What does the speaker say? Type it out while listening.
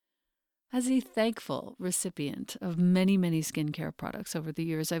As a thankful recipient of many, many skincare products over the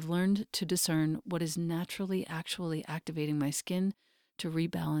years, I've learned to discern what is naturally actually activating my skin to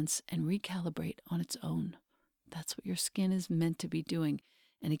rebalance and recalibrate on its own. That's what your skin is meant to be doing,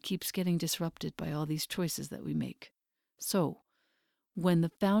 and it keeps getting disrupted by all these choices that we make. So, when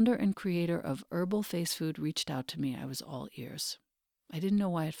the founder and creator of Herbal Face Food reached out to me, I was all ears. I didn't know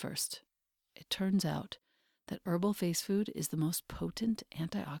why at first. It turns out that Herbal Face Food is the most potent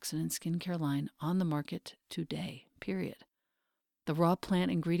antioxidant skincare line on the market today, period. The raw plant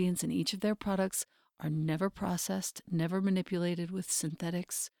ingredients in each of their products are never processed, never manipulated with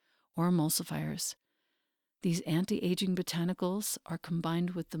synthetics or emulsifiers. These anti-aging botanicals are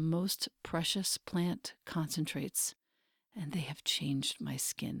combined with the most precious plant concentrates, and they have changed my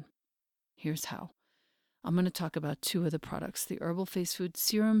skin. Here's how. I'm going to talk about two of the products, the Herbal Face Food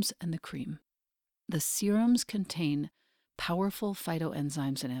serums and the cream. The serums contain powerful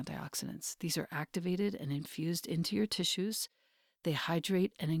phytoenzymes and antioxidants. These are activated and infused into your tissues. They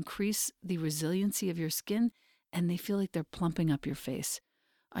hydrate and increase the resiliency of your skin, and they feel like they're plumping up your face.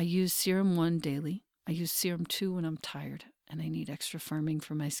 I use Serum 1 daily. I use Serum 2 when I'm tired and I need extra firming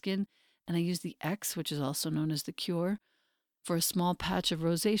for my skin. And I use the X, which is also known as the Cure, for a small patch of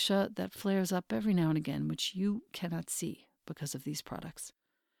rosacea that flares up every now and again, which you cannot see because of these products.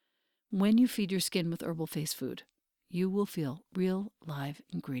 When you feed your skin with Herbal Face Food, you will feel real live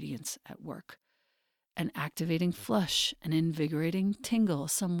ingredients at work. An activating flush, an invigorating tingle,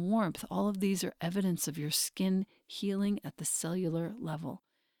 some warmth, all of these are evidence of your skin healing at the cellular level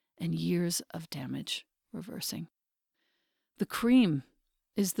and years of damage reversing. The cream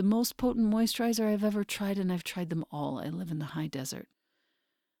is the most potent moisturizer I've ever tried, and I've tried them all. I live in the high desert.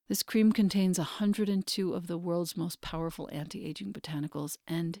 This cream contains 102 of the world's most powerful anti-aging botanicals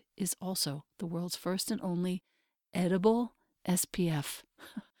and is also the world's first and only edible SPF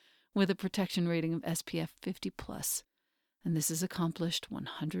with a protection rating of SPF 50+. And this is accomplished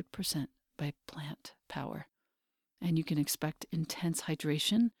 100% by plant power. And you can expect intense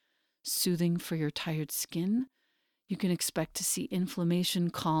hydration, soothing for your tired skin. You can expect to see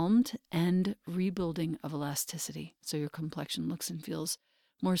inflammation calmed and rebuilding of elasticity, so your complexion looks and feels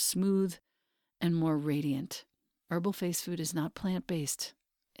more smooth and more radiant. Herbal Face Food is not plant-based.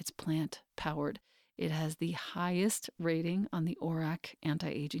 It's plant-powered. It has the highest rating on the ORAC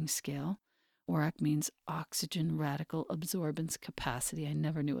anti-aging scale. ORAC means oxygen radical absorbance capacity. I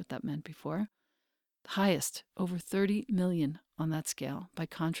never knew what that meant before. The highest, over 30 million on that scale. By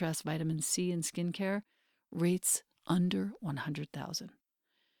contrast, vitamin C in skincare rates under 100,000.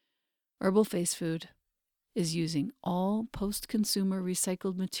 Herbal Face Food is using all post-consumer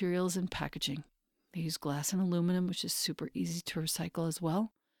recycled materials and packaging. They use glass and aluminum, which is super easy to recycle as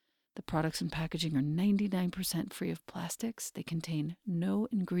well. The products and packaging are 99% free of plastics. They contain no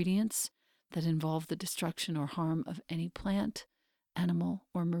ingredients that involve the destruction or harm of any plant, animal,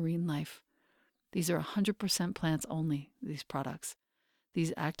 or marine life. These are 100% plants only, these products.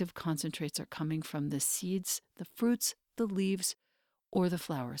 These active concentrates are coming from the seeds, the fruits, the leaves, or the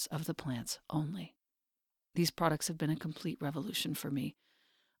flowers of the plants only. These products have been a complete revolution for me.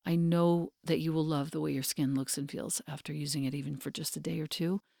 I know that you will love the way your skin looks and feels after using it even for just a day or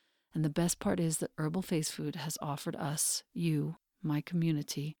two. And the best part is that Herbal Face Food has offered us, you, my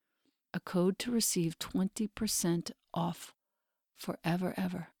community, a code to receive 20% off forever,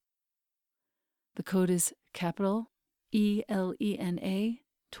 ever. The code is capital ELENA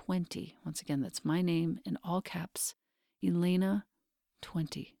 20. Once again, that's my name in all caps, Elena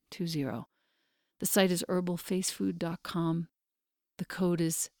 20. The site is herbalfacefood.com. The code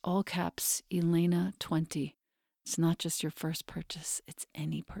is all caps Elena 20. It's not just your first purchase, it's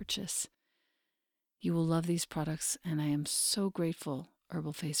any purchase. You will love these products, and I am so grateful,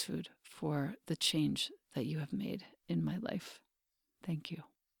 Herbal Face Food, for the change that you have made in my life. Thank you.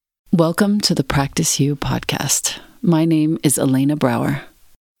 Welcome to the Practice You podcast. My name is Elena Brower.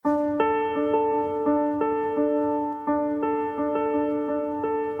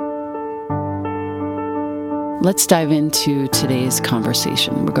 Let's dive into today's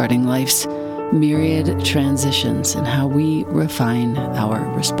conversation regarding life's myriad transitions and how we refine our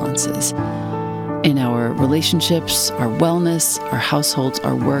responses in our relationships, our wellness, our households,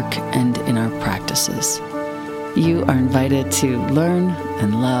 our work, and in our practices. You are invited to learn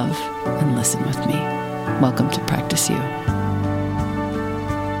and love and listen with me. Welcome to Practice You.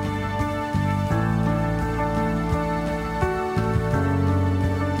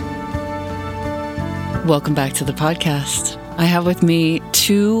 Welcome back to the podcast. I have with me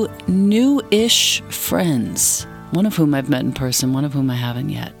two new-ish friends, one of whom I've met in person, one of whom I haven't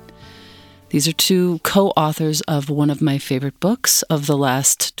yet. These are two co-authors of one of my favorite books of the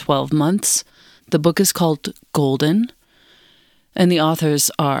last 12 months. The book is called Golden, and the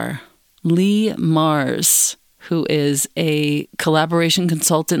authors are Leigh Marz, who is a collaboration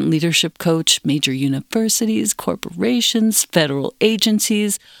consultant, leadership coach, major universities, corporations, federal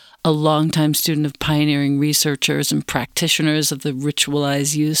agencies, a longtime student of pioneering researchers and practitioners of the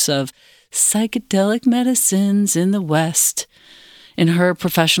ritualized use of psychedelic medicines in the West. In her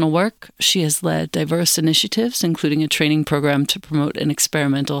professional work, she has led diverse initiatives, including a training program to promote an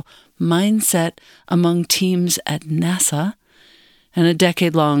experimental mindset among teams at NASA, and a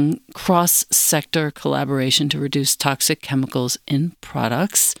decade-long cross-sector collaboration to reduce toxic chemicals in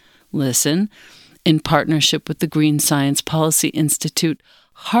products. Listen, in partnership with the Green Science Policy Institute,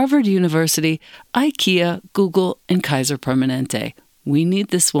 Harvard University, IKEA, Google, and Kaiser Permanente. We need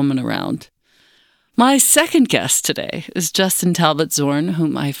this woman around. My second guest today is Justin Talbot Zorn,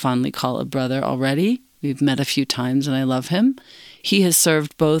 whom I fondly call a brother already. We've met a few times and I love him. He has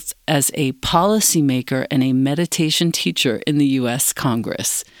served both as a policymaker and a meditation teacher in the U.S.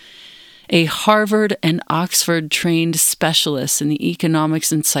 Congress. A Harvard and Oxford trained specialist in the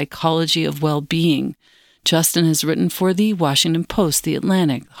economics and psychology of well-being, Justin has written for the Washington Post, The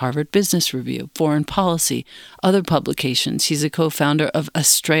Atlantic, Harvard Business Review, Foreign Policy, other publications. He's a co-founder of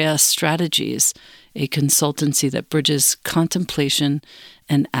Astrea Strategies, a consultancy that bridges contemplation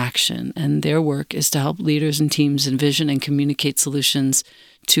and action. And their work is to help leaders and teams envision and communicate solutions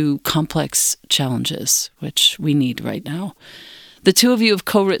to complex challenges, which we need right now. The two of you have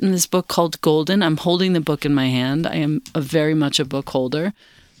co-written this book called Golden. I'm holding the book in my hand. I am very much a book holder.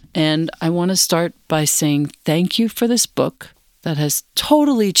 And I want to start by saying thank you for this book that has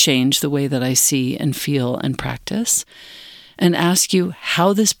totally changed the way that I see and feel and practice, and ask you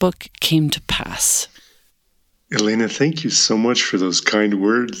how this book came to pass. Elena, thank you so much for those kind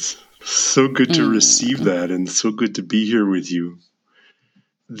words. So good to receive that and so good to be here with you.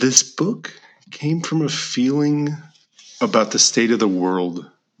 This book came from a feeling about the state of the world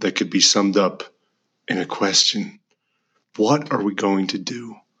that could be summed up in a question. What are we going to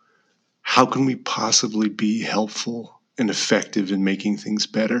do? How can we possibly be helpful and effective in making things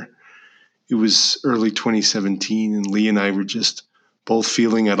better? It was early 2017, and Leigh and I were just both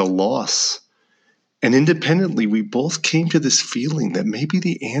feeling at a loss. And independently, we both came to this feeling that maybe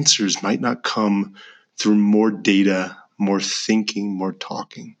the answers might not come through more data, more thinking, more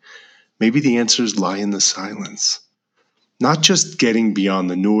talking. Maybe the answers lie in the silence. Not just getting beyond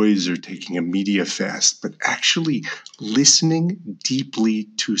the noise or taking a media fast, but actually listening deeply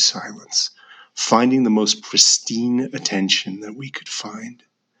to silence, finding the most pristine attention that we could find.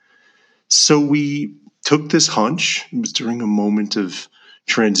 So we took this hunch. It was during a moment of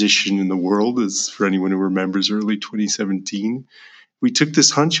transition in the world, as for anyone who remembers early 2017. We took this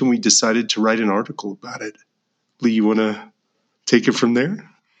hunch and we decided to write an article about it. Leigh, you want to take it from there?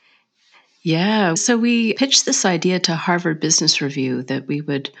 Yeah. So we pitched this idea to Harvard Business Review that we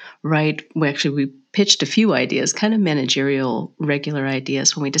would write. We pitched a few ideas, kind of managerial, regular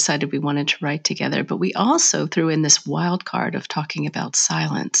ideas when we decided we wanted to write together. But we also threw in this wild card of talking about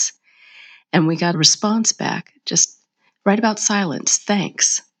silence. And we got a response back, just write about silence.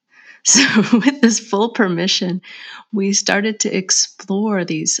 Thanks. So with this full permission, we started to explore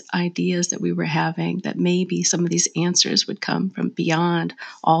these ideas that we were having, that maybe some of these answers would come from beyond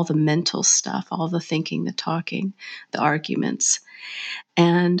all the mental stuff, all the thinking, the talking, the arguments.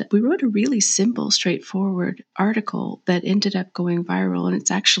 And we wrote a really simple, straightforward article that ended up going viral. And it's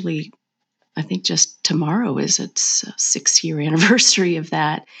actually, I think just tomorrow is its 6-year anniversary of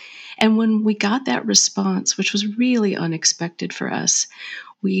that. And when we got that response, which was really unexpected for us,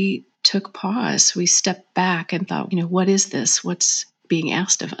 we took pause. We stepped back and thought, what is this? What's being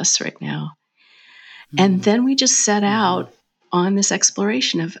asked of us right now? And then we just set out on this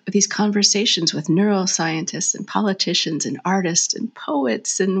exploration of these conversations with neuroscientists and politicians and artists and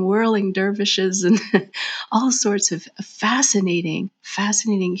poets and whirling dervishes and all sorts of fascinating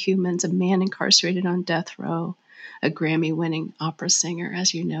humans, a man incarcerated on death row, a Grammy-winning opera singer,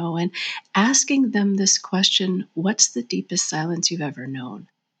 as you know, and asking them this question, what's the deepest silence you've ever known?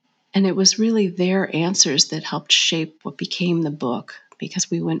 And it was really their answers that helped shape what became the book,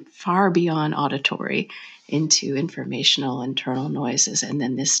 because we went far beyond auditory into informational internal noises. And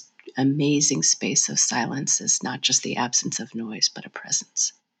then this amazing space of silence is not just the absence of noise, but a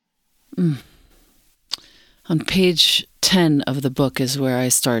presence. On page 10 of the book is where I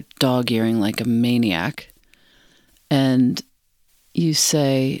start dog-earing like a maniac. And you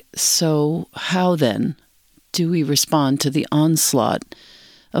say, so how then do we respond to the onslaught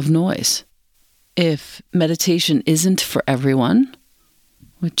of noise? If meditation isn't for everyone,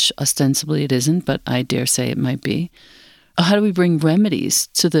 which ostensibly it isn't, but I dare say it might be? How do we bring remedies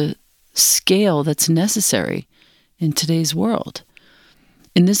to the scale that's necessary in today's world?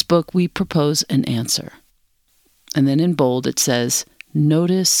 In this book, we propose an answer. And then in bold, it says,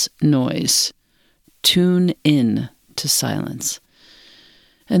 notice noise, tune in to silence.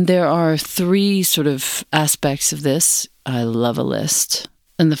 And there are three sort of aspects of this. I love a list.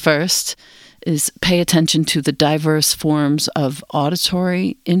 And the first is pay attention to the diverse forms of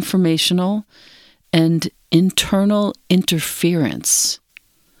auditory, informational, and internal interference.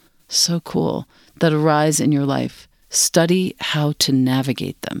 So cool. That arise in your life. Study how to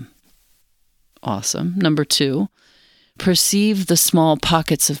navigate them. Awesome. Number 2, perceive the small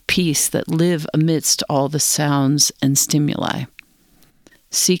pockets of peace that live amidst all the sounds and stimuli.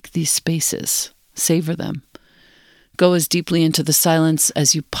 Seek these spaces. Savor them. Go as deeply into the silence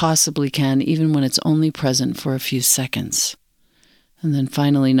as you possibly can, even when it's only present for a few seconds. And then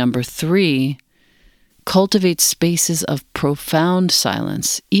finally, number 3, cultivate spaces of profound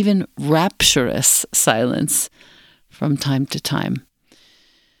silence, even rapturous silence, from time to time.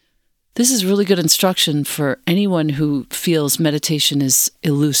 This is really good instruction for anyone who feels meditation is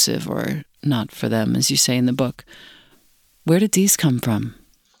elusive or not for them, as you say in the book. Where did these come from?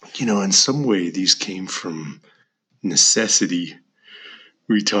 In some way, these came from necessity.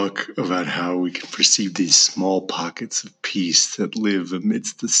 We talk about how we can perceive these small pockets of peace that live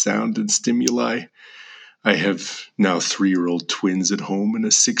amidst the sound and stimuli. I have now 3-year-old twins at home and a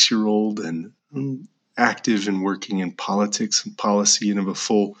 6-year-old, and I'm active and working in politics and policy and have a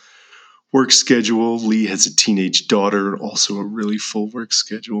full work schedule. Leigh has a teenage daughter, also a really full work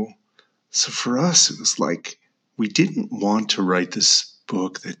schedule. So for us, it was like we didn't want to write this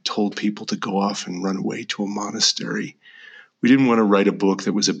book that told people to go off and run away to a monastery. We didn't want to write a book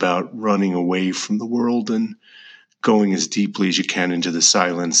that was about running away from the world and going as deeply as you can into the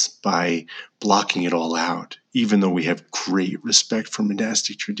silence by blocking it all out, even though we have great respect for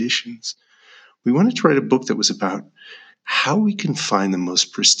monastic traditions. We wanted to write a book that was about how we can find the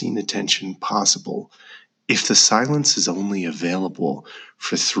most pristine attention possible if the silence is only available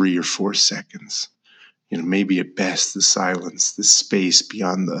for 3 or 4 seconds. Maybe at best the silence, the space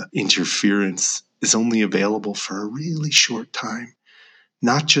beyond the interference, is only available for a really short time.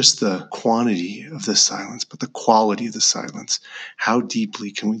 Not just the quantity of the silence, but the quality of the silence. How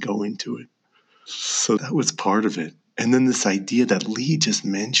deeply can we go into it? So that was part of it. And then this idea that Leigh just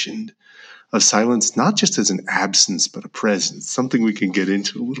mentioned of silence, not just as an absence, but a presence, something we can get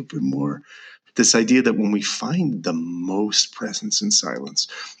into a little bit more. This idea that when we find the most presence in silence,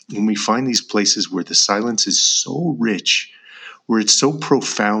 when we find these places where the silence is so rich, where it's so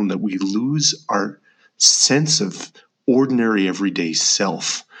profound that we lose our sense of ordinary everyday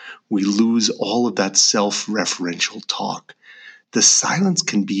self, we lose all of that self-referential talk. The silence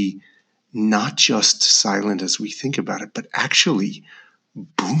can be not just silent as we think about it, but actually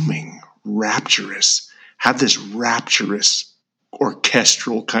booming, rapturous, have this rapturous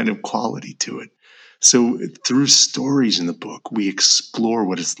orchestral kind of quality to it. So through stories in the book, we explore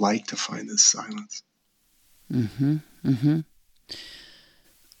what it's like to find this silence.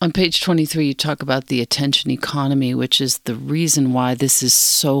 On page 23, you talk about the attention economy, which is the reason why this is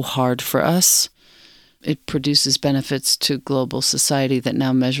so hard for us. It produces benefits to global society that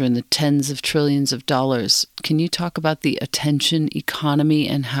now measure in the tens of trillions of dollars. Can you talk about the attention economy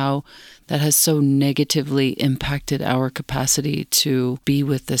and how that has so negatively impacted our capacity to be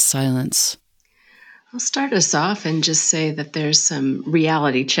with this silence? I'll start us off and just say that there's some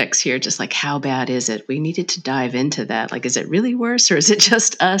reality checks here, just like how bad is it? We needed to dive into that. Like, is it really worse or is it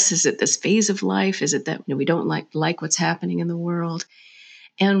just us? Is it this phase of life? Is it that we don't like what's happening in the world?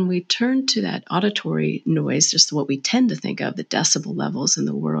 And we turn to that auditory noise, just what we tend to think of, the decibel levels in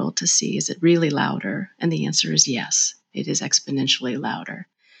the world, to see, is it really louder? And the answer is yes, it is exponentially louder.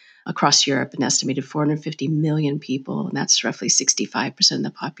 Across Europe, an estimated 450 million people, and that's roughly 65% of the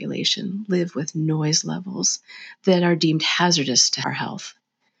population, live with noise levels that are deemed hazardous to our health.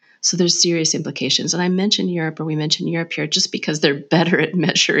 So there's serious implications. And I mention Europe, or we mention Europe here, just because they're better at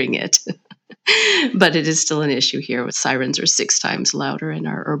measuring it. But it is still an issue here. Sirens are 6 times louder in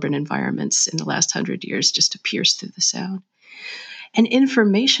our urban environments in the last 100 years just to pierce through the sound. And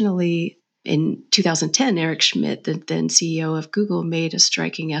informationally, in 2010, Eric Schmidt, the then CEO of Google, made a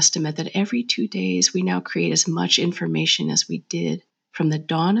striking estimate that every 2 days we now create as much information as we did from the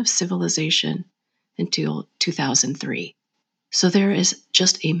dawn of civilization until 2003. So there is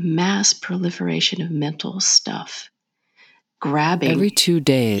just a mass proliferation of mental stuff. Grabbing. Every 2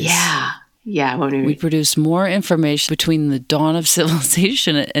 days. Yeah. We produce more information between the dawn of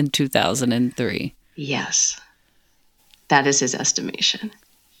civilization and 2003. Yes. That is his estimation.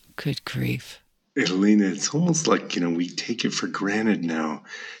 Good grief. Elena, it's almost like, we take it for granted now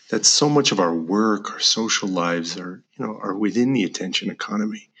that so much of our work, our social lives are within the attention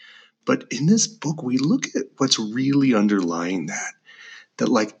economy. But in this book, we look at what's really underlying that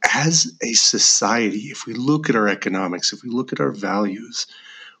like as a society, if we look at our economics, if we look at our values,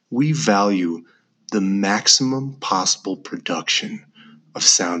 we value the maximum possible production of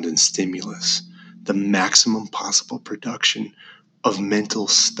sound and stimulus, the maximum possible production of mental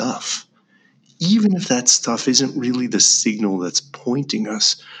stuff, even if that stuff isn't really the signal that's pointing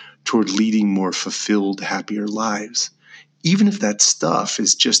us toward leading more fulfilled, happier lives. Even if that stuff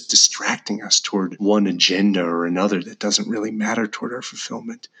is just distracting us toward one agenda or another that doesn't really matter toward our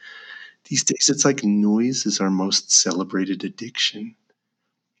fulfillment. These days, it's like noise is our most celebrated addiction.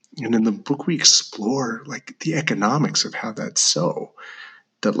 And in the book, we explore like the economics of how that's so.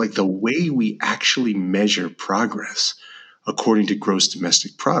 That like the way we actually measure progress, according to gross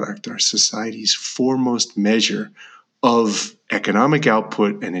domestic product, our society's foremost measure of economic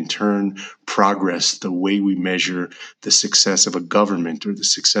output and in turn progress, the way we measure the success of a government or the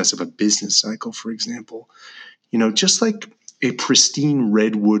success of a business cycle, for example. Just like a pristine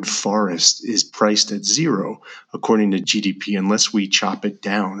redwood forest is priced at zero according to GDP unless we chop it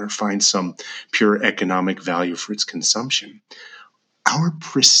down or find some pure economic value for its consumption. Our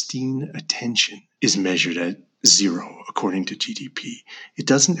pristine attention is measured at zero according to GDP. It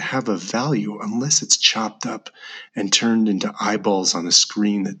doesn't have a value unless it's chopped up and turned into eyeballs on a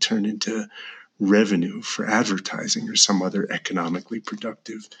screen that turn into revenue for advertising or some other economically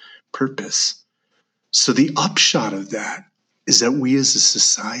productive purpose. So the upshot of that is that we as a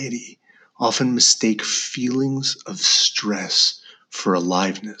society often mistake feelings of stress for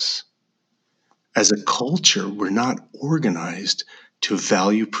aliveness. As a culture, we're not organized to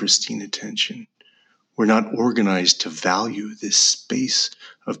value pristine attention. We're not organized to value this space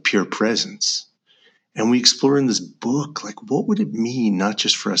of pure presence. And we explore in this book, like, what would it mean, not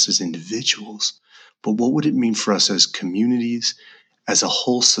just for us as individuals, but what would it mean for us as communities, as a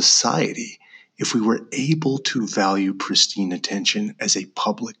whole society, if we were able to value pristine attention as a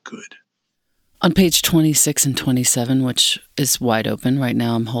public good? On page 26 and 27, which is wide open right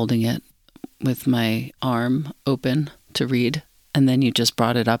now, I'm holding it with my arm open to read, and then you just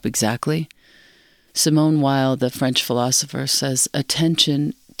brought it up exactly. Simone Weil, the French philosopher, says,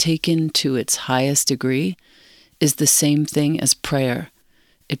 attention taken to its highest degree is the same thing as prayer.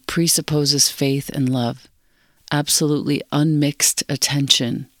 It presupposes faith and love. Absolutely unmixed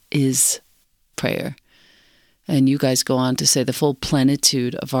attention is prayer. And you guys go on to say the full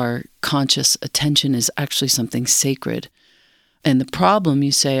plenitude of our conscious attention is actually something sacred. And the problem,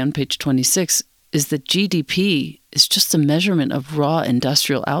 you say on page 26, is that GDP is just a measurement of raw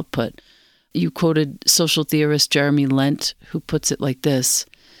industrial output. You quoted social theorist Jeremy Lent, who puts it like this.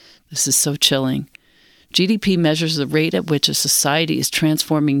 This is so chilling. GDP measures the rate at which a society is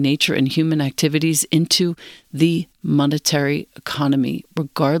transforming nature and human activities into the monetary economy,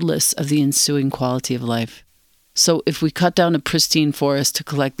 regardless of the ensuing quality of life. So if we cut down a pristine forest to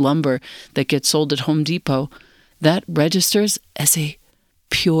collect lumber that gets sold at Home Depot, that registers as a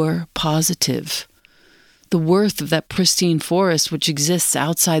pure positive. The worth of that pristine forest, which exists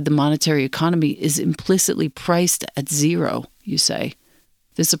outside the monetary economy, is implicitly priced at zero, you say.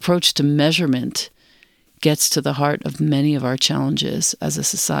 This approach to measurement gets to the heart of many of our challenges as a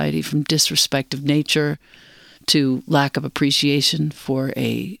society, from disrespect of nature to lack of appreciation for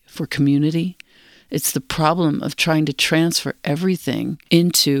community. It's the problem of trying to transfer everything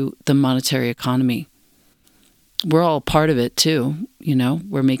into the monetary economy. We're all part of it too,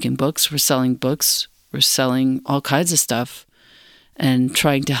 We're making books, we're selling all kinds of stuff and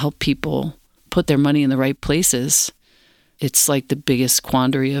trying to help people put their money in the right places. It's like the biggest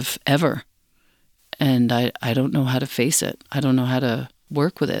quandary of ever. And I don't know how to face it. I don't know how to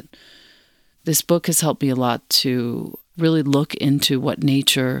work with it. This book has helped me a lot to really look into what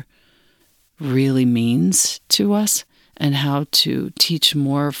nature really means to us and how to teach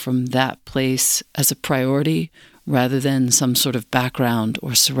more from that place as a priority rather than some sort of background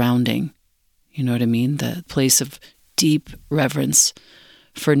or surrounding. You know what I mean? The place of deep reverence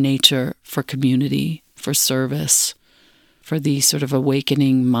for nature, for community, for service, for the sort of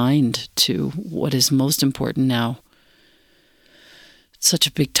awakening mind to what is most important now. It's such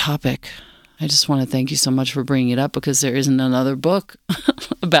a big topic. I just want to thank you so much for bringing it up, because there isn't another book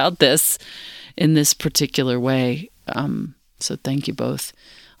about this in this particular way. So thank you both.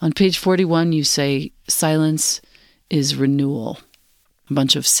 On page 41, you say silence is renewal. A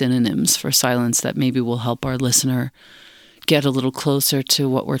bunch of synonyms for silence that maybe will help our listener get a little closer to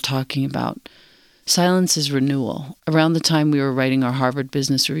what we're talking about. Silence is renewal. Around the time we were writing our Harvard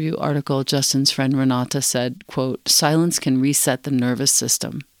Business Review article, Justin's friend Renata said, quote, "Silence can reset the nervous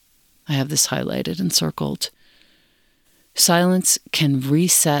system." I have this highlighted and circled. Silence can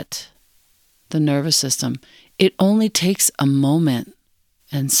reset the nervous system. It only takes a moment,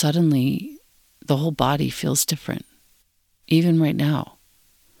 and suddenly the whole body feels different, even right now.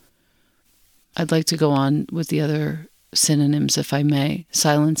 I'd like to go on with the other synonyms, if I may.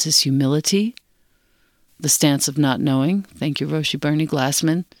 Silence is humility, the stance of not knowing. Thank you, Roshi Bernie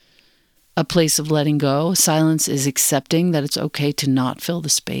Glassman. A place of letting go. Silence is accepting that it's okay to not fill the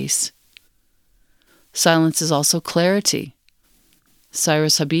space. Silence is also clarity.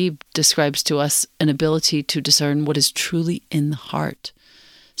 Cyrus Habib describes to us an ability to discern what is truly in the heart.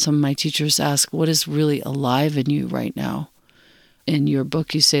 Some of my teachers ask, what is really alive in you right now? In your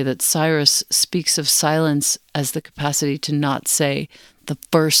book, you say that Cyrus speaks of silence as the capacity to not say the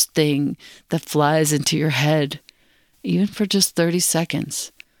first thing that flies into your head, even for just 30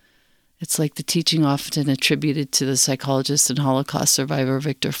 seconds. It's like the teaching often attributed to the psychologist and Holocaust survivor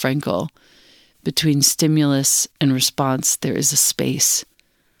Viktor Frankl. Between stimulus and response, there is a space.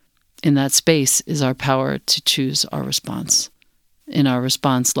 In that space is our power to choose our response. In our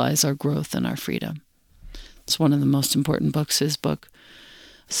response lies our growth and our freedom. It's one of the most important books, his book.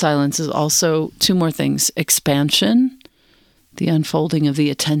 Silence is also two more things. Expansion, the unfolding of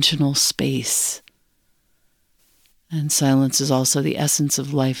the attentional space. And silence is also the essence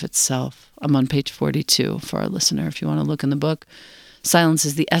of life itself. I'm on page 42 for our listener, if you want to look in the book. Silence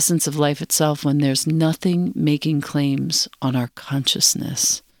is the essence of life itself when there's nothing making claims on our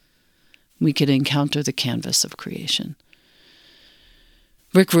consciousness. We could encounter the canvas of creation.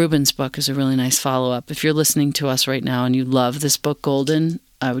 Rick Rubin's book is a really nice follow-up. If you're listening to us right now and you love this book, Golden,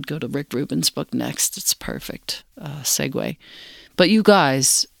 I would go to Rick Rubin's book next. It's perfect segue. But you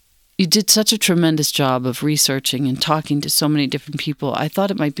guys, you did such a tremendous job of researching and talking to so many different people. I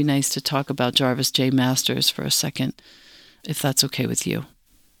thought it might be nice to talk about Jarvis Jay Masters for a second, if that's okay with you.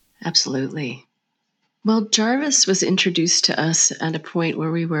 Absolutely. Well, Jarvis was introduced to us at a point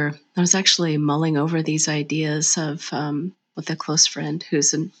where I was actually mulling over these ideas with a close friend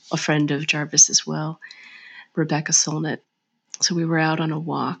who's a friend of Jarvis as well, Rebecca Solnit. So we were out on a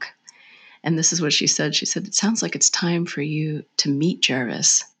walk, and this is what she said. She said, "It sounds like it's time for you to meet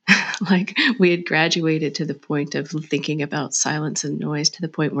Jarvis." Like we had graduated to the point of thinking about silence and noise to the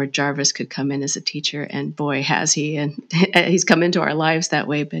point where Jarvis could come in as a teacher, and boy, has he. And he's come into our lives that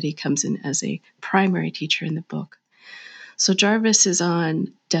way, but he comes in as a primary teacher in the book. So Jarvis is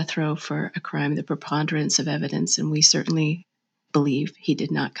on death row for a crime, the preponderance of evidence, and we certainly believe he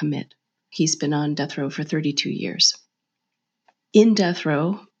did not commit. He's been on death row for 32 years. In death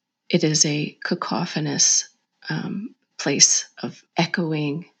row, it is a cacophonous place of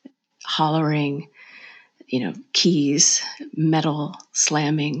echoing, hollering, keys, metal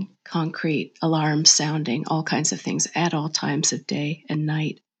slamming, concrete, alarms sounding, all kinds of things at all times of day and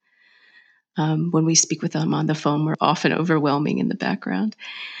night. When we speak with them on the phone, we're often overwhelming in the background.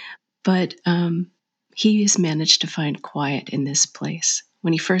 But he has managed to find quiet in this place.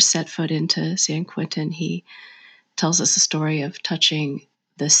 When he first set foot into San Quentin, he tells us a story of touching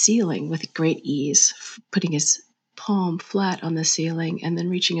the ceiling with great ease, putting his palm flat on the ceiling and then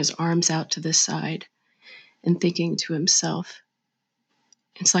reaching his arms out to the side and thinking to himself,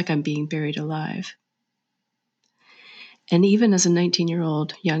 "It's like I'm being buried alive." And even as a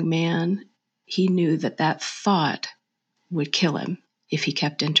 19-year-old young man, he knew that thought would kill him if he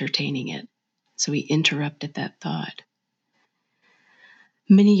kept entertaining it. So he interrupted that thought.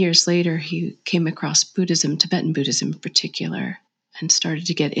 Many years later, he came across Buddhism, Tibetan Buddhism in particular, and started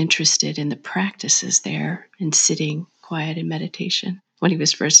to get interested in the practices there in sitting, quiet, and meditation. When he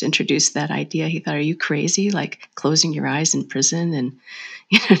was first introduced to that idea, he thought, "Are you crazy? Like closing your eyes in prison and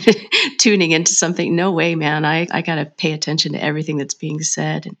tuning into something? No way, man. I got to pay attention to everything that's being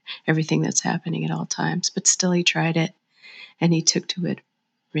said and everything that's happening at all times." But still, he tried it, and he took to it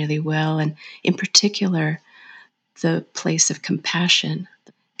really well. And in particular, the place of compassion.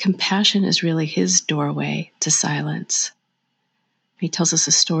 Compassion is really his doorway to silence. He tells us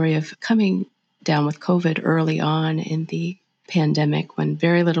a story of coming down with COVID early on in the pandemic when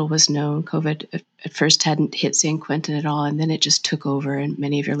very little was known. COVID at first hadn't hit San Quentin at all, and then it just took over. And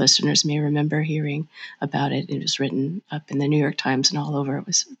many of your listeners may remember hearing about it. It was written up in the New York Times and all over. It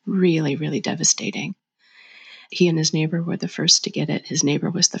was really, really devastating. He and his neighbor were the first to get it. His neighbor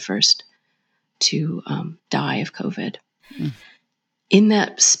was the first to die of COVID. Mm. In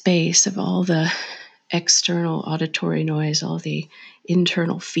that space of all the external auditory noise, all the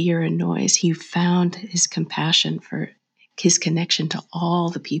internal fear and noise, he found his compassion for his connection to all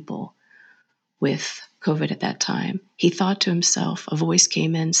the people with COVID at that time, he thought to himself, a voice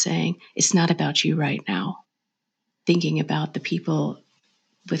came in saying, it's not about you right now. Thinking about the people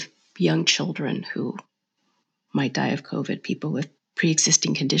with young children who might die of COVID, people with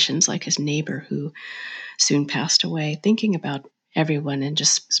pre-existing conditions like his neighbor who soon passed away, thinking about everyone and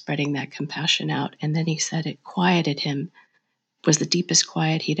just spreading that compassion out. And then he said it quieted him, was the deepest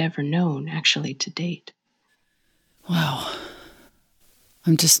quiet he'd ever known, actually, to date. Wow.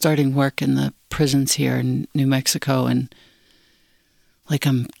 I'm just starting work in the prisons here in New Mexico, and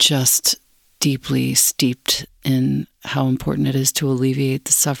I'm just deeply steeped in how important it is to alleviate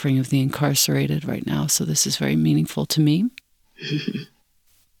the suffering of the incarcerated right now. So this is very meaningful to me.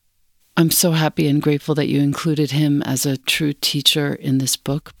 I'm so happy and grateful that you included him as a true teacher in this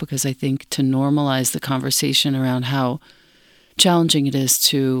book, because I think to normalize the conversation around how challenging it is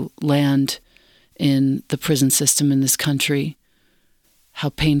to land in the prison system in this country, how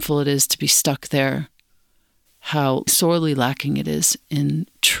painful it is to be stuck there, how sorely lacking it is in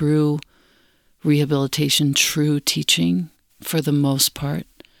true rehabilitation, true teaching for the most part,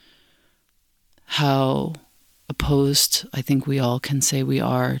 how opposed I think we all can say we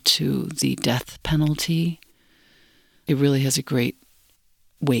are to the death penalty. It really has a great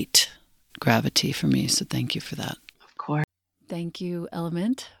weight, gravity for me, so thank you for that. Of course. Thank you,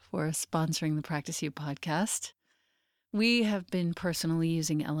 Element, for sponsoring the Practice You podcast. We have been personally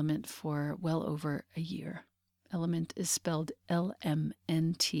using Element for well over a year. Element is spelled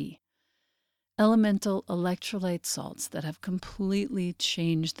LMNT. Elemental electrolyte salts that have completely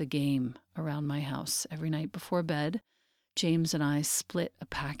changed the game around my house. Every night before bed, James and I split a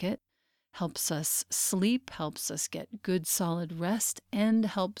packet. Helps us sleep, helps us get good solid rest, and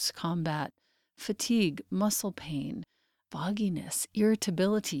helps combat fatigue, muscle pain, fogginess,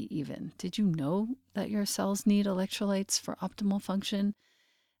 irritability even. Did you know that your cells need electrolytes for optimal function?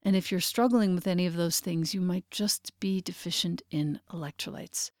 And if you're struggling with any of those things, you might just be deficient in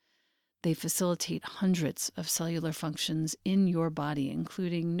electrolytes. They facilitate hundreds of cellular functions in your body,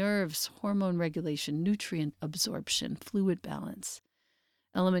 including nerves, hormone regulation, nutrient absorption, fluid balance.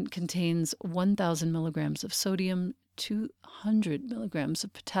 Element contains 1,000 milligrams of sodium, 200 milligrams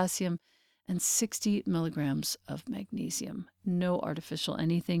of potassium, and 60 milligrams of magnesium. No artificial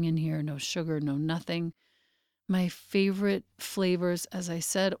anything in here, no sugar, no nothing. My favorite flavors, as I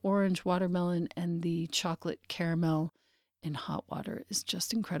said, orange watermelon and the chocolate caramel in hot water is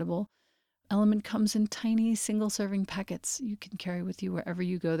just incredible. Element comes in tiny single-serving packets you can carry with you wherever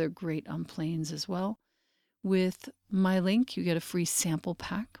you go. They're great on planes as well. With my link, you get a free sample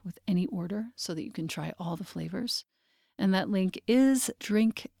pack with any order so that you can try all the flavors. And that link is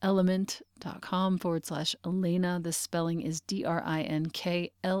drinkelement.com/Elena. The spelling is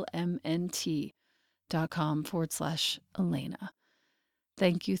DRINKLMNT.com/Elena.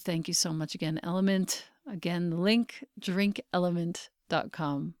 Thank you so much again, Element. Again, the link,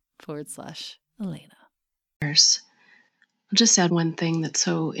 drinkelement.com/Elena. I'll just add one thing that's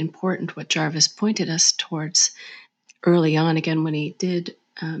so important, what Jarvis pointed us towards early on, again, when he did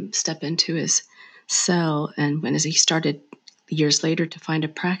step into his cell, and as he started years later to find a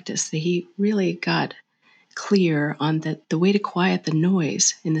practice, that he really got clear on that the way to quiet the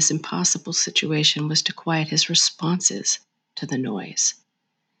noise in this impossible situation was to quiet his responses to the noise.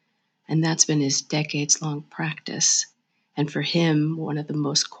 And that's been his decades-long practice. And for him, one of the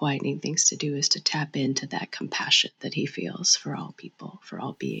most quieting things to do is to tap into that compassion that he feels for all people, for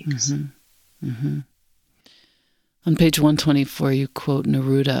all beings. Mm-hmm. Mm-hmm. On page 124, you quote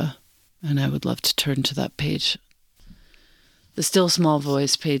Neruda, and I would love to turn to that page. The Still Small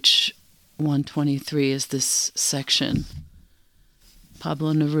Voice, page 123, is this section.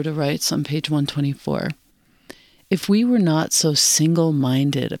 Pablo Neruda writes on page 124, "If we were not so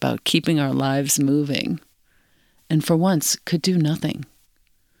single-minded about keeping our lives moving, and for once could do nothing,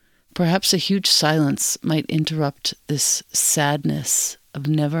 perhaps a huge silence might interrupt this sadness of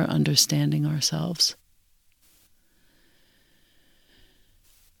never understanding ourselves."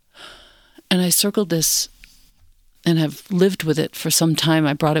 And I circled this and have lived with it for some time.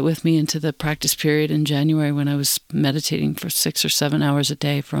 I brought it with me into the practice period in January when I was meditating for 6 or 7 hours a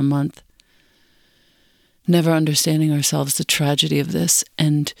day for a month. Never understanding ourselves, the tragedy of this,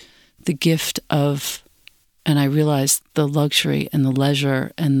 and the gift of, and I realized the luxury and the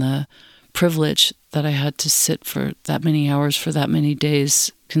leisure and the privilege that I had to sit for that many hours for that many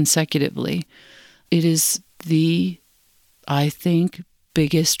days consecutively. It is the, I think,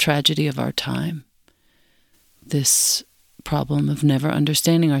 biggest tragedy of our time. This problem of never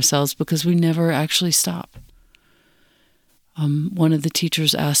understanding ourselves because we never actually stop. One of the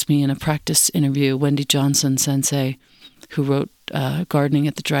teachers asked me in a practice interview, Wendy Johnson Sensei, who wrote Gardening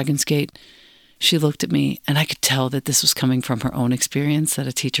at the Dragon's Gate, She looked at me, and I could tell that this was coming from her own experience, that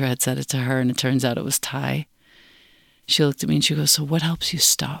a teacher had said it to her, and it turns out it was Thai. She looked at me and she goes, "So what helps you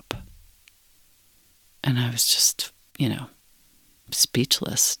stop?" And I was just,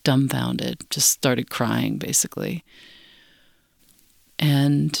 speechless, dumbfounded, just started crying, basically.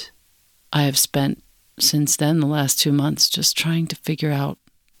 And I have spent, since then, the last 2 months, just trying to figure out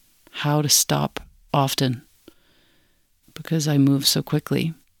how to stop often, because I move so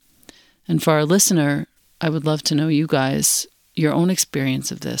quickly. And for our listener, I would love to know you guys, your own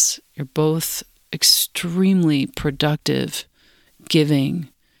experience of this. You're both extremely productive, giving,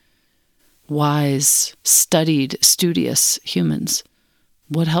 wise, studied, studious humans.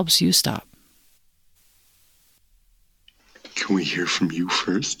 What helps you stop? Can we hear from you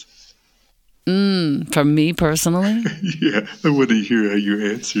first? From me personally? Yeah, I want to hear how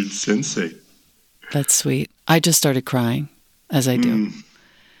you answered Sensei. That's sweet. I just started crying, as I do.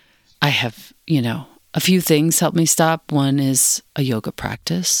 I have, a few things help me stop. One is a yoga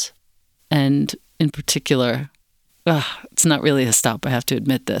practice. And in particular, it's not really a stop, I have to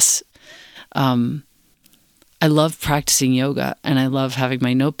admit this. I love practicing yoga, and I love having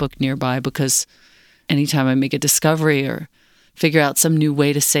my notebook nearby, because anytime I make a discovery or figure out some new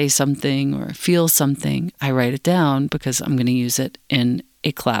way to say something or feel something, I write it down, because I'm going to use it in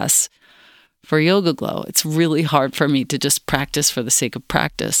a class for Yoga Glow. It's really hard for me to just practice for the sake of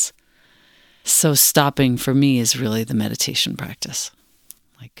practice. So stopping for me is really the meditation practice.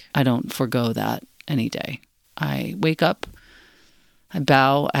 Like, I don't forego that any day. I wake up, I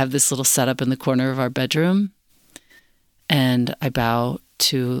bow. I have this little setup in the corner of our bedroom, and I bow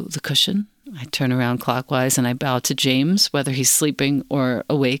to the cushion. I turn around clockwise and I bow to James, whether he's sleeping or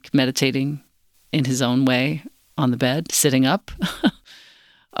awake, meditating in his own way on the bed, sitting up.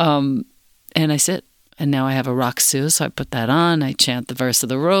 And I sit. And now I have a raksu, so I put that on. I chant the verse of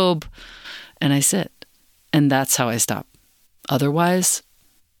the robe, and I sit. And that's how I stop. Otherwise,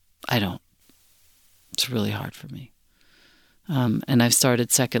 I don't. It's really hard for me. And I've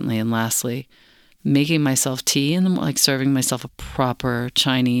started, secondly and lastly, making myself tea in the morning, like serving myself a proper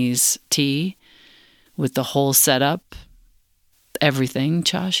Chinese tea with the whole setup, everything,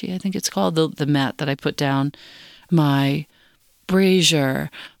 chashi, I think it's called, the mat that I put down, my brazier,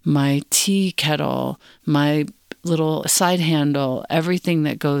 my tea kettle, my little side handle, everything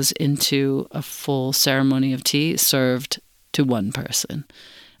that goes into a full ceremony of tea served to one person.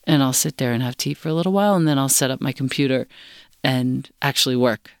 And I'll sit there and have tea for a little while, and then I'll set up my computer and actually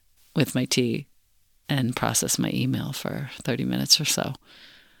work with my tea and process my email for 30 minutes or so.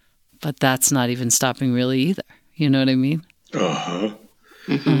 But that's not even stopping really either. You know what I mean? Uh-huh.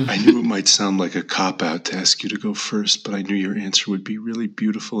 Mm-hmm. I knew it might sound like a cop-out to ask you to go first, but I knew your answer would be really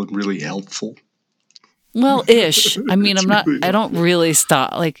beautiful and really helpful. Well, ish. I mean, I don't really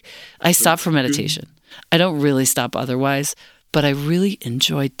stop. Like, I stop for meditation. I don't really stop otherwise, but I really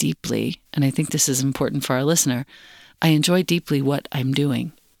enjoy deeply, and I think this is important for our listener, I enjoy deeply what I'm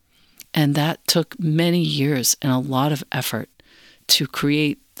doing. And that took many years and a lot of effort to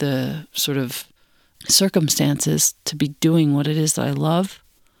create the sort of circumstances to be doing what it is that I love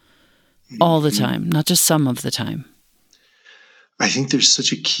all the time, not just some of the time. I think there's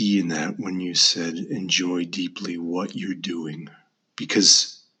such a key in that when you said enjoy deeply what you're doing.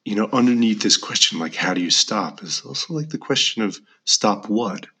 Because, underneath this question, like, how do you stop, is also like the question of stop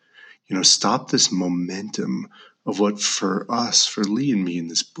what? Stop this momentum of what for us, for Leigh and me in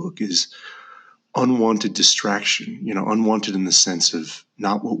this book, is unwanted distraction, unwanted in the sense of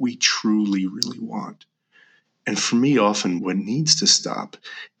not what we truly, really want. And for me, often what needs to stop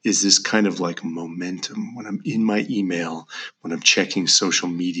is this kind of like momentum when I'm in my email, when I'm checking social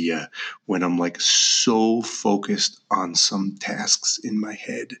media, when I'm like so focused on some tasks in my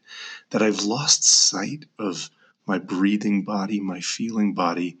head that I've lost sight of my breathing body, my feeling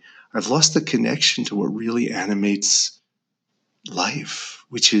body. I've lost the connection to what really animates life,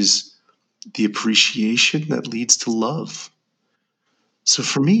 which is the appreciation that leads to love. So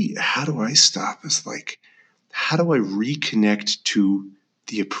for me, how do I stop? Is like, how do I reconnect to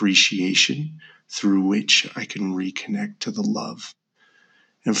the appreciation through which I can reconnect to the love?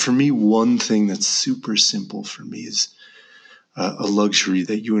 And for me, one thing that's super simple for me is a luxury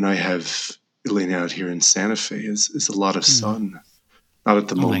that you and I have, Elena, out here in Santa Fe is a lot of sun. Not at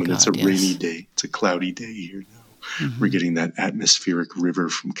the moment. God, it's a rainy day. It's a cloudy day here now. Mm-hmm. We're getting that atmospheric river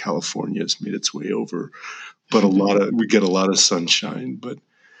from California has made its way over. But we get a lot of sunshine. But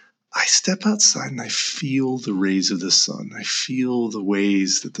I step outside and I feel the rays of the sun. I feel the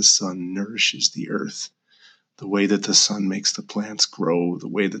ways that the sun nourishes the earth, the way that the sun makes the plants grow, the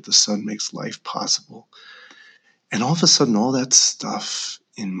way that the sun makes life possible. And all of a sudden, all that stuff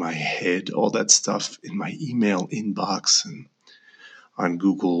in my head, all that stuff in my email inbox and on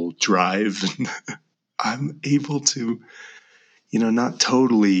Google Drive. And I'm able to, not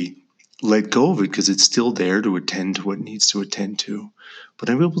totally let go of it because it's still there to attend to what it needs to attend to. But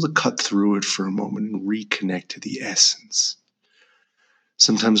I'm able to cut through it for a moment and reconnect to the essence.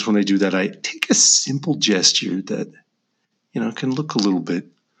 Sometimes when I do that, I take a simple gesture that, can look a little bit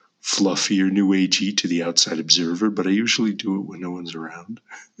fluffy or new agey to the outside observer, but I usually do it when no one's around,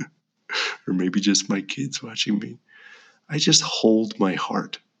 or maybe just my kids watching me. I just hold my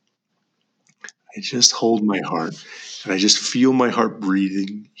heart. And I just feel my heart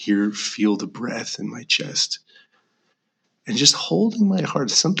breathing, feel the breath in my chest. And just holding my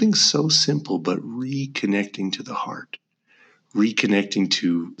heart, something so simple, but reconnecting to the heart, reconnecting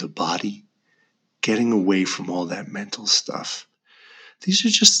to the body, getting away from all that mental stuff. These are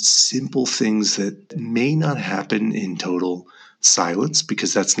just simple things that may not happen in total silence,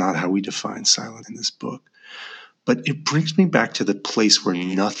 because that's not how we define silence in this book. But it brings me back to the place where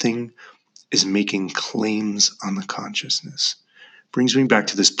nothing is making claims on the consciousness. It brings me back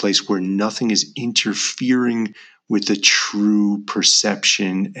to this place where nothing is interfering with the true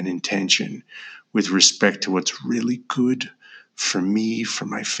perception and intention with respect to what's really good for me, for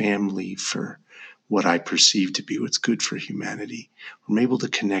my family, for what I perceive to be what's good for humanity. I'm able to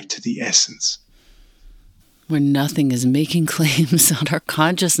connect to the essence. Where nothing is making claims on our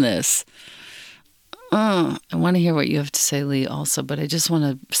consciousness. I want to hear what you have to say, Leigh, also, but I just want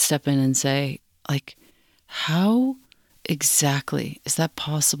to step in and say, how exactly is that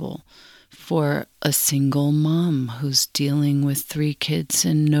possible for a single mom who's dealing with 3 kids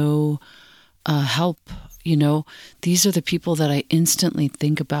and no help? These are the people that I instantly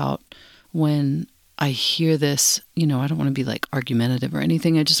think about when I hear this. I don't want to be argumentative or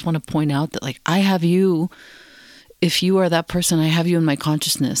anything. I just want to point out that I have you. If you are that person, I have you in my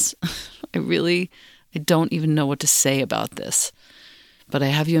consciousness. I don't even know what to say about this, but I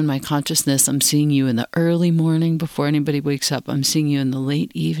have you in my consciousness. I'm seeing you in the early morning before anybody wakes up. I'm seeing you in the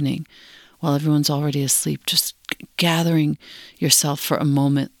late evening while everyone's already asleep, just gathering yourself for a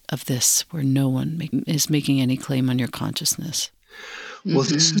moment of this where no one is making any claim on your consciousness. Well,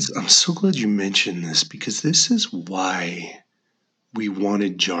 I'm so glad you mentioned this, because this is why we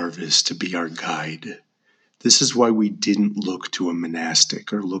wanted Jarvis to be our guide. This is why we didn't look to a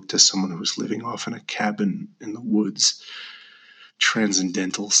monastic or look to someone who was living off in a cabin in the woods,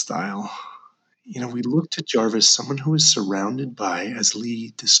 transcendental style. We looked to Jarvis, someone who is surrounded by, as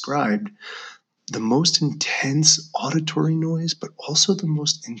Leigh described, the most intense auditory noise, but also the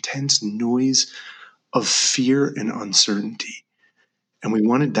most intense noise of fear and uncertainty. And we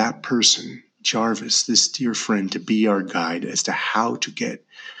wanted that person, Jarvis, this dear friend, to be our guide as to how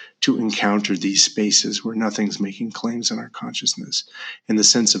to encounter these spaces where nothing's making claims on our consciousness, in the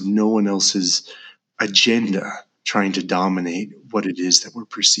sense of no one else's agenda trying to dominate what it is that we're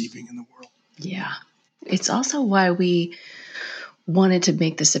perceiving in the world. Yeah. It's also why we wanted to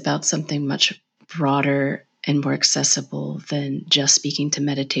make this about something much broader and more accessible than just speaking to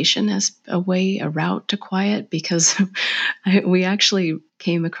meditation as a route to quiet, because we actually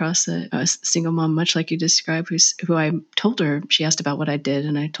came across a single mom, much like you described, who I told her, she asked about what I did,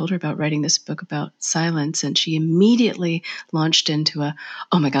 and I told her about writing this book about silence, and she immediately launched into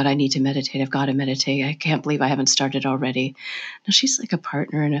oh my God, I need to meditate. I've got to meditate. I can't believe I haven't started already. Now she's like a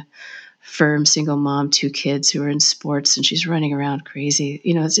partner in a firm single mom, 2 kids who are in sports, and she's running around crazy.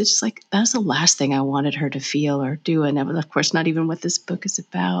 It's just that's the last thing I wanted her to feel or do. And of course, not even what this book is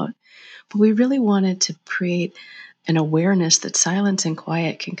about. But we really wanted to create an awareness that silence and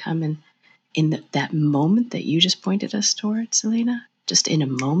quiet can come in that moment that you just pointed us towards, Elena, just in a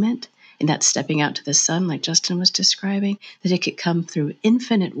moment, in that stepping out to the sun, like Justin was describing, that it could come through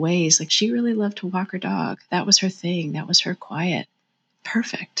infinite ways. She really loved to walk her dog. That was her thing. That was her quiet.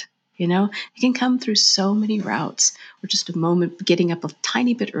 Perfect. It can come through so many routes, or just a moment getting up a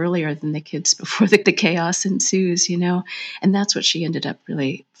tiny bit earlier than the kids before the chaos ensues, and that's what she ended up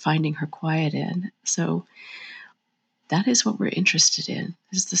really finding her quiet in. So that is what we're interested in,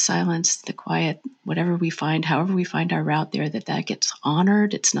 is the silence, the quiet, whatever we find, however we find our route there, that gets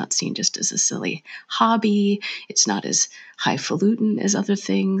honored. It's not seen just as a silly hobby. It's not as highfalutin as other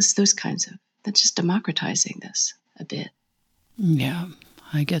things, those kinds of, that's just democratizing this a bit. Yeah.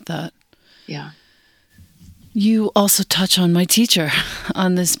 I get that. Yeah. You also touch on my teacher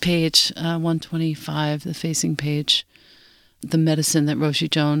on this page, 125, the facing page, the medicine that Roshi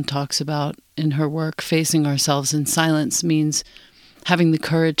Joan talks about in her work. Facing ourselves in silence means having the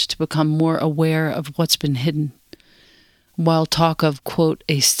courage to become more aware of what's been hidden. While talk of, quote,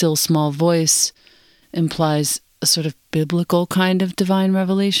 a still small voice implies a sort of biblical kind of divine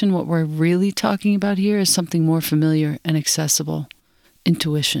revelation. What we're really talking about here is something more familiar and accessible.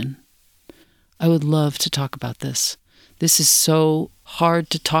 Intuition. I would love to talk about this. This is so hard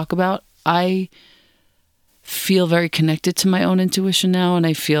to talk about. I feel very connected to my own intuition now, and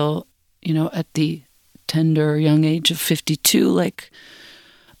I feel, at the tender young age of 52, like,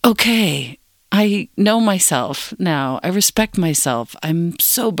 okay, I know myself now. I respect myself. I'm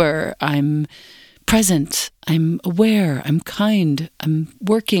sober. I'm present. I'm aware. I'm kind. I'm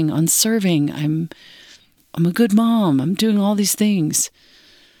working on serving. I'm a good mom. I'm doing all these things.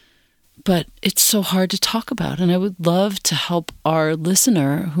 But it's so hard to talk about. And I would love to help our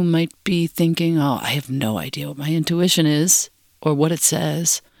listener who might be thinking, oh, I have no idea what my intuition is or what it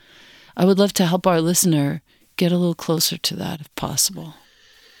says. I would love to help our listener get a little closer to that if possible.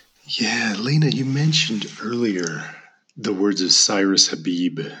 Yeah, Lena, you mentioned earlier the words of Cyrus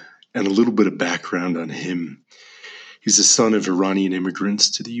Habib and a little bit of background on him. He's the son of Iranian immigrants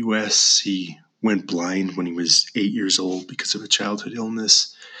to the U.S. He went blind when he was 8 years old because of a childhood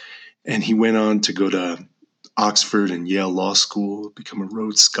illness. And he went on to go to Oxford and Yale Law School, become a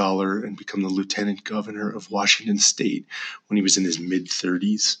Rhodes Scholar, and become the Lieutenant Governor of Washington State when he was in his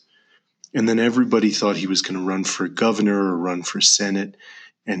mid-30s. And then everybody thought he was going to run for governor or run for Senate.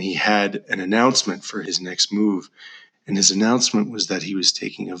 And he had an announcement for his next move. And his announcement was that he was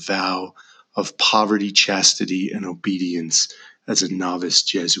taking a vow of poverty, chastity, and obedience as a novice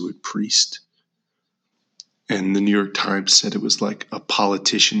Jesuit priest. And the New York Times said it was like a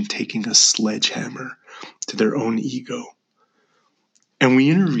politician taking a sledgehammer to their own ego. And we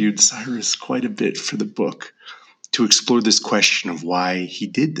interviewed Cyrus quite a bit for the book to explore this question of why he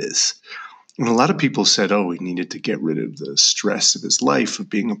did this. And a lot of people said, oh, he needed to get rid of the stress of his life of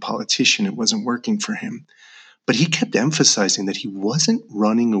being a politician. It wasn't working for him. But he kept emphasizing that he wasn't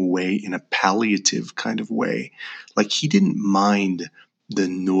running away in a palliative kind of way. Like he didn't mind the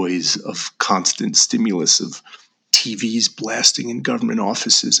noise of constant stimulus of TVs blasting in government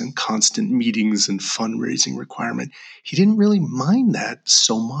offices and constant meetings and fundraising requirement. He didn't really mind that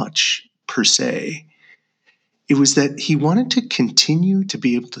so much per se. It was that he wanted to continue to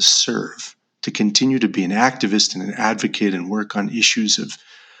be able to serve, to continue to be an activist and an advocate and work on issues of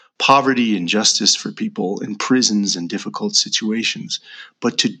poverty and justice for people in prisons and difficult situations,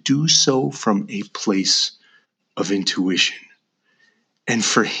 but to do so from a place of intuition. And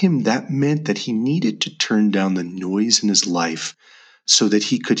for him, that meant that he needed to turn down the noise in his life so that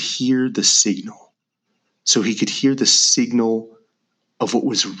he could hear the signal. So he could hear the signal of what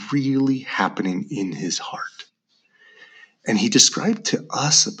was really happening in his heart. And he described to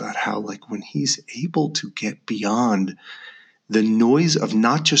us about how, like, when he's able to get beyond the noise of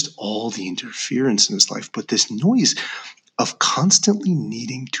not just all the interference in his life, but this noise of constantly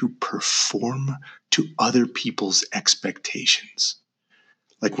needing to perform to other people's expectations.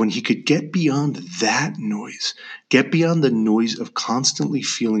 Like when he could get beyond that noise, get beyond the noise of constantly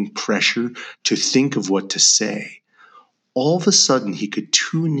feeling pressure to think of what to say, all of a sudden he could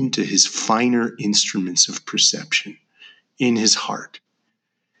tune into his finer instruments of perception in his heart.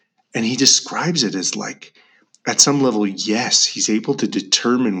 And he describes it as like, at some level, yes, he's able to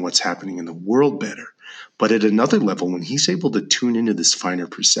determine what's happening in the world better. But at another level, when he's able to tune into this finer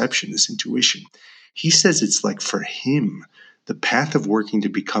perception, this intuition, he says it's like for him, the path of working to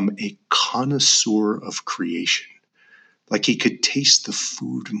become a connoisseur of creation. Like he could taste the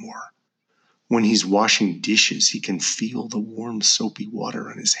food more. When he's washing dishes, he can feel the warm, soapy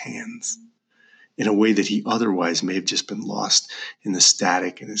water on his hands in a way that he otherwise may have just been lost in the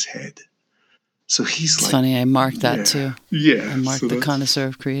static in his head. So he's it's like... funny, I marked that too. Yeah. I marked the connoisseur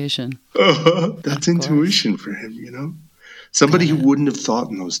of creation. That's intuition for him, you know? Somebody who wouldn't have thought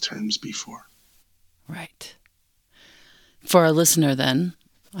in those terms before. Right. For our listener then,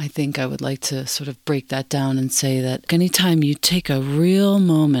 I think I would like to sort of break that down and say that anytime you take a real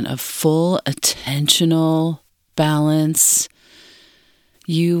moment of full attentional balance,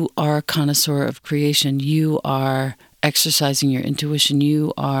 you are a connoisseur of creation. You are exercising your intuition.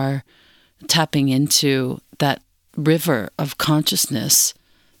 You are tapping into that river of consciousness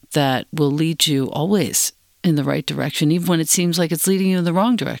that will lead you always in the right direction. Even when it seems like it's leading you in the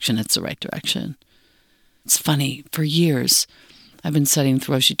wrong direction, it's the right direction. It's funny, for years, I've been studying with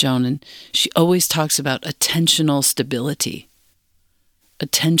Roshi Joan, and she always talks about attentional stability,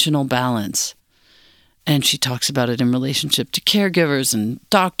 attentional balance. And she talks about it in relationship to caregivers and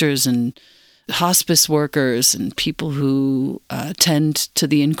doctors and hospice workers and people who tend to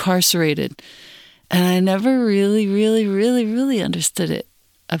the incarcerated. And I never really understood it,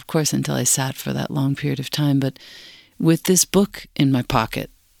 of course, until I sat for that long period of time. But with this book in my pocket,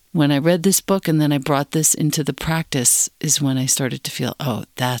 When I read this book and then I brought this into the practice is when I started to feel, oh,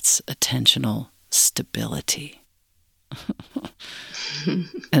 that's attentional stability.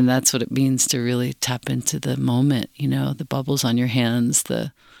 And that's what it means to really tap into the moment, you know, the bubbles on your hands,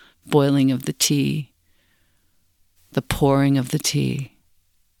 the boiling of the tea, the pouring of the tea.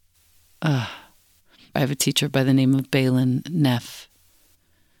 I have a teacher by the name of Baelyn Neff.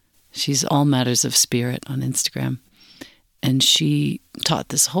 She's All Matters of Spirit on Instagram. And she taught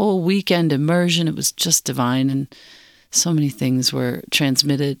this whole weekend immersion. It was just divine, and so many things were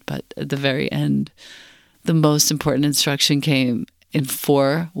transmitted. But at the very end, the most important instruction came in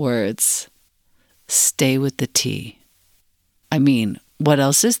 4 words: stay with the tea. I mean, what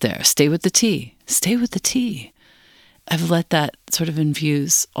else is there? Stay with the tea. Stay with the tea. I've let that sort of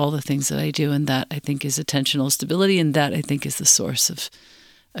infuse all the things that I do, and that I think is attentional stability, and that I think is the source of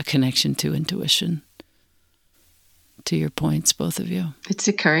a connection to intuition. To your points, both of you. It's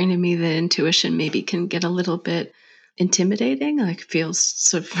occurring to me that intuition maybe can get a little bit intimidating, like it feels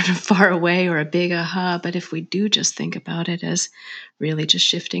sort of far away or a big aha. But if we do just think about it as really just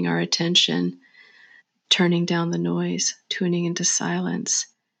shifting our attention, turning down the noise, tuning into silence,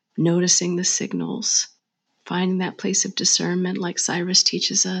 noticing the signals, finding that place of discernment like Cyrus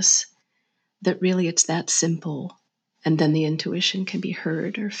teaches us, that really it's that simple. And then the intuition can be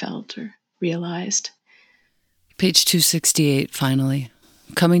heard or felt or realized. Page 268, finally.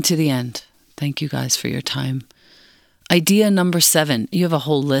 Coming to the end. Thank you guys for your time. Idea number 7. You have a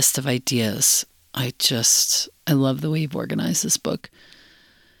whole list of ideas. I love the way you've organized this book.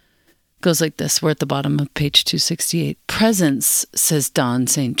 It goes like this. We're at the bottom of page 268. Presence, says Don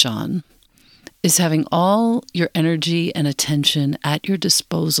St. John, is having all your energy and attention at your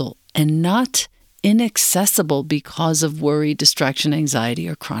disposal and not inaccessible because of worry, distraction, anxiety,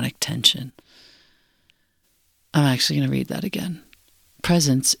 or chronic tension. I'm actually going to read that again.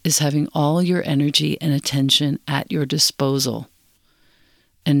 Presence is having all your energy and attention at your disposal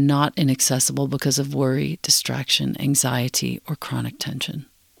and not inaccessible because of worry, distraction, anxiety, or chronic tension.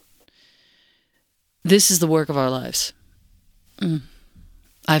 This is the work of our lives.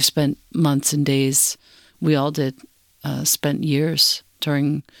 I've spent months and days, we all did, spent years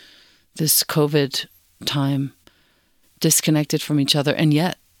during this COVID time disconnected from each other, and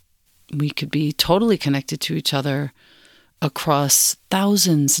yet we could be totally connected to each other across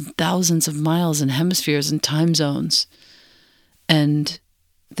thousands and thousands of miles and hemispheres and time zones. And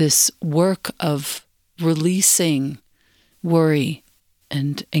this work of releasing worry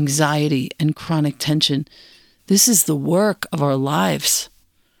and anxiety and chronic tension, this is the work of our lives.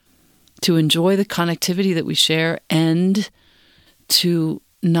 To enjoy the connectivity that we share and to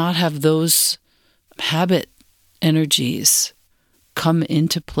not have those habit energies come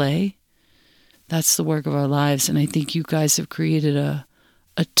into play. That's the work of our lives. And I think you guys have created a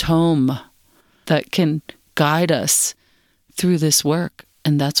tome that can guide us through this work.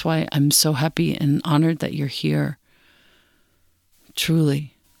 And that's why I'm so happy and honored that you're here.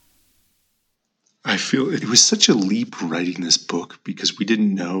 Truly. I feel it was such a leap writing this book because we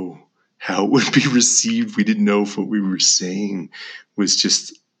didn't know how it would be received. We didn't know if what we were saying was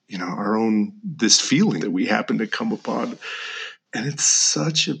just, our own, this feeling that we happened to come upon. And it's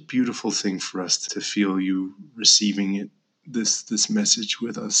such a beautiful thing for us to feel you receiving it, this message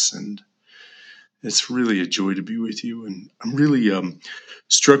with us. And it's really a joy to be with you. And I'm really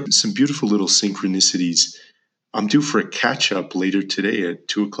struck with some beautiful little synchronicities. I'm due for a catch-up later today at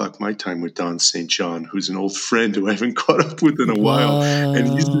 2:00 my time with Don St. John, who's an old friend who I haven't caught up with in a while. And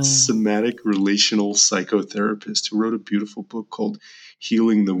he's this somatic relational psychotherapist who wrote a beautiful book called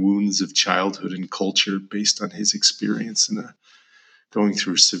Healing the Wounds of Childhood and Culture based on his experience in going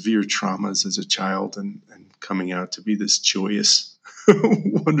through severe traumas as a child and coming out to be this joyous,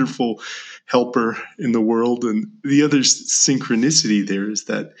 wonderful helper in the world. And the other synchronicity there is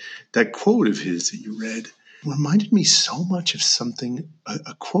that quote of his that you read reminded me so much of something,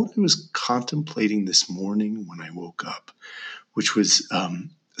 a quote I was contemplating this morning when I woke up, which was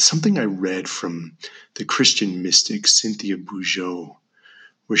something I read from the Christian mystic Cynthia Bourgeault,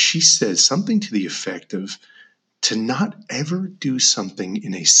 where she says something to the effect of, to not ever do something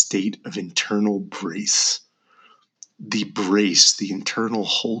in a state of internal brace. The brace, the internal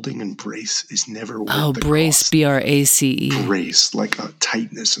holding and brace is never worth the brace, cost. B-R-A-C-E. Brace, like a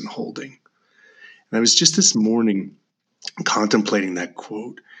tightness and holding. And I was just this morning contemplating that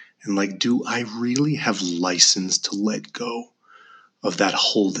quote and do I really have license to let go of that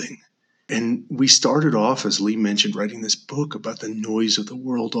holding? And we started off, as Leigh mentioned, writing this book about the noise of the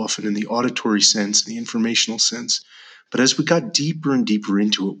world, often in the auditory sense, the informational sense. But as we got deeper and deeper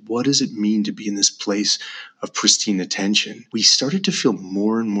into it, what does it mean to be in this place of pristine attention? We started to feel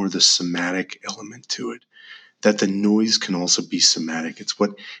more and more the somatic element to it, that the noise can also be somatic. It's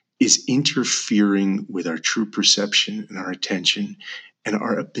what is interfering with our true perception and our attention and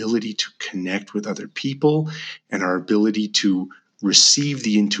our ability to connect with other people and our ability to receive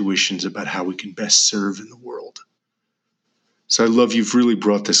the intuitions about how we can best serve in the world. So I love you've really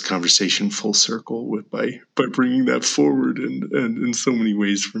brought this conversation full circle by bringing that forward and in so many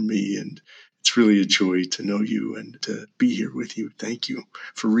ways for me. And it's really a joy to know you and to be here with you. Thank you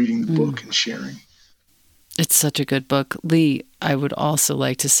for reading the book and sharing. It's such a good book. Leigh, I would also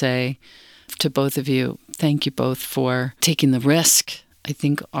like to say to both of you, thank you both for taking the risk. I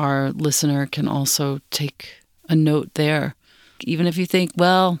think our listener can also take a note there. Even if you think,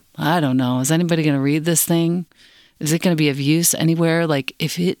 well, I don't know, is anybody going to read this thing? Is it going to be of use anywhere? Like,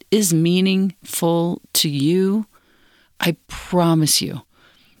 if it is meaningful to you, I promise you,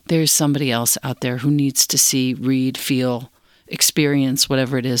 there's somebody else out there who needs to see, read, feel, experience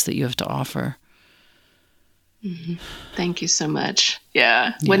whatever it is that you have to offer. Mm-hmm. Thank you so much.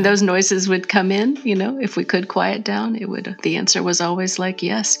 Yeah. When those noises would come in, if we could quiet down, the answer was always like,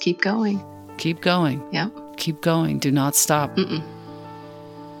 yes, keep going. Keep going. Yeah. Keep going. Do not stop.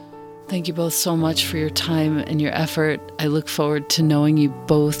 Thank you both so much for your time and your effort. I look forward to knowing you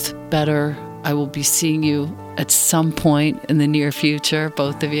both better. I will be seeing you at some point in the near future,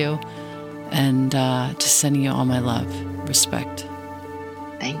 both of you, and just sending you all my love, respect.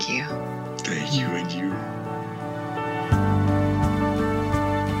 Thank you. Thank you and you.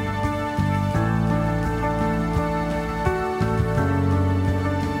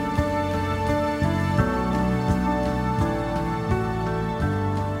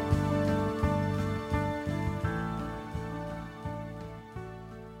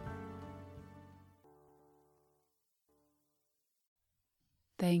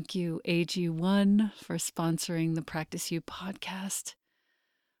 Thank you, AG1, for sponsoring the Practice You podcast.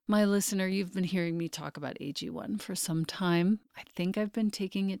 My listener, you've been hearing me talk about AG1 for some time. I think I've been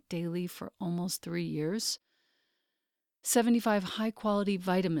taking it daily for almost 3 years. 75 high-quality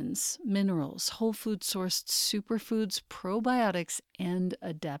vitamins, minerals, whole food-sourced superfoods, probiotics, and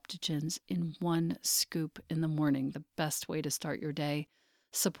adaptogens in one scoop in the morning. The best way to start your day.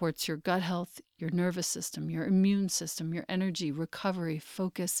 Supports your gut health, your nervous system, your immune system, your energy, recovery,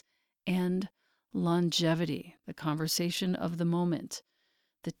 focus, and longevity, the conversation of the moment.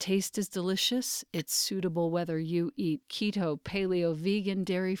 The taste is delicious. It's suitable whether you eat keto, paleo, vegan,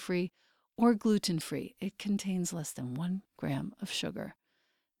 dairy-free, or gluten-free. It contains less than 1 gram of sugar.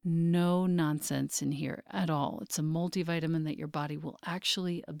 No nonsense in here at all. It's a multivitamin that your body will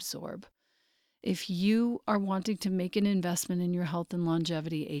actually absorb. If you are wanting to make an investment in your health and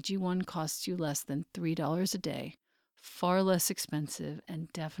longevity, AG1 costs you less than $3 a day, far less expensive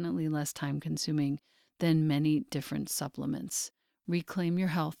and definitely less time-consuming than many different supplements. Reclaim your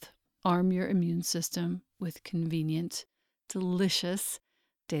health, arm your immune system with convenient, delicious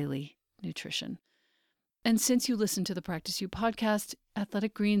daily nutrition. And since you listen to the Practice You podcast,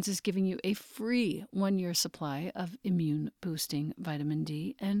 Athletic Greens is giving you a free 1-year supply of immune-boosting vitamin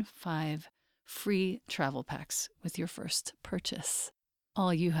D and 5 free travel packs with your first purchase.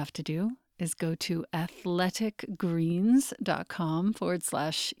 All you have to do is go to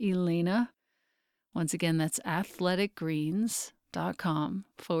athleticgreens.com/Elena. Once again, that's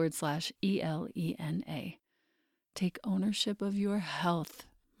athleticgreens.com/ELENA. Take ownership of your health,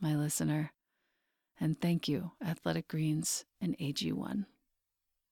 my listener. And thank you, Athletic Greens and AG1.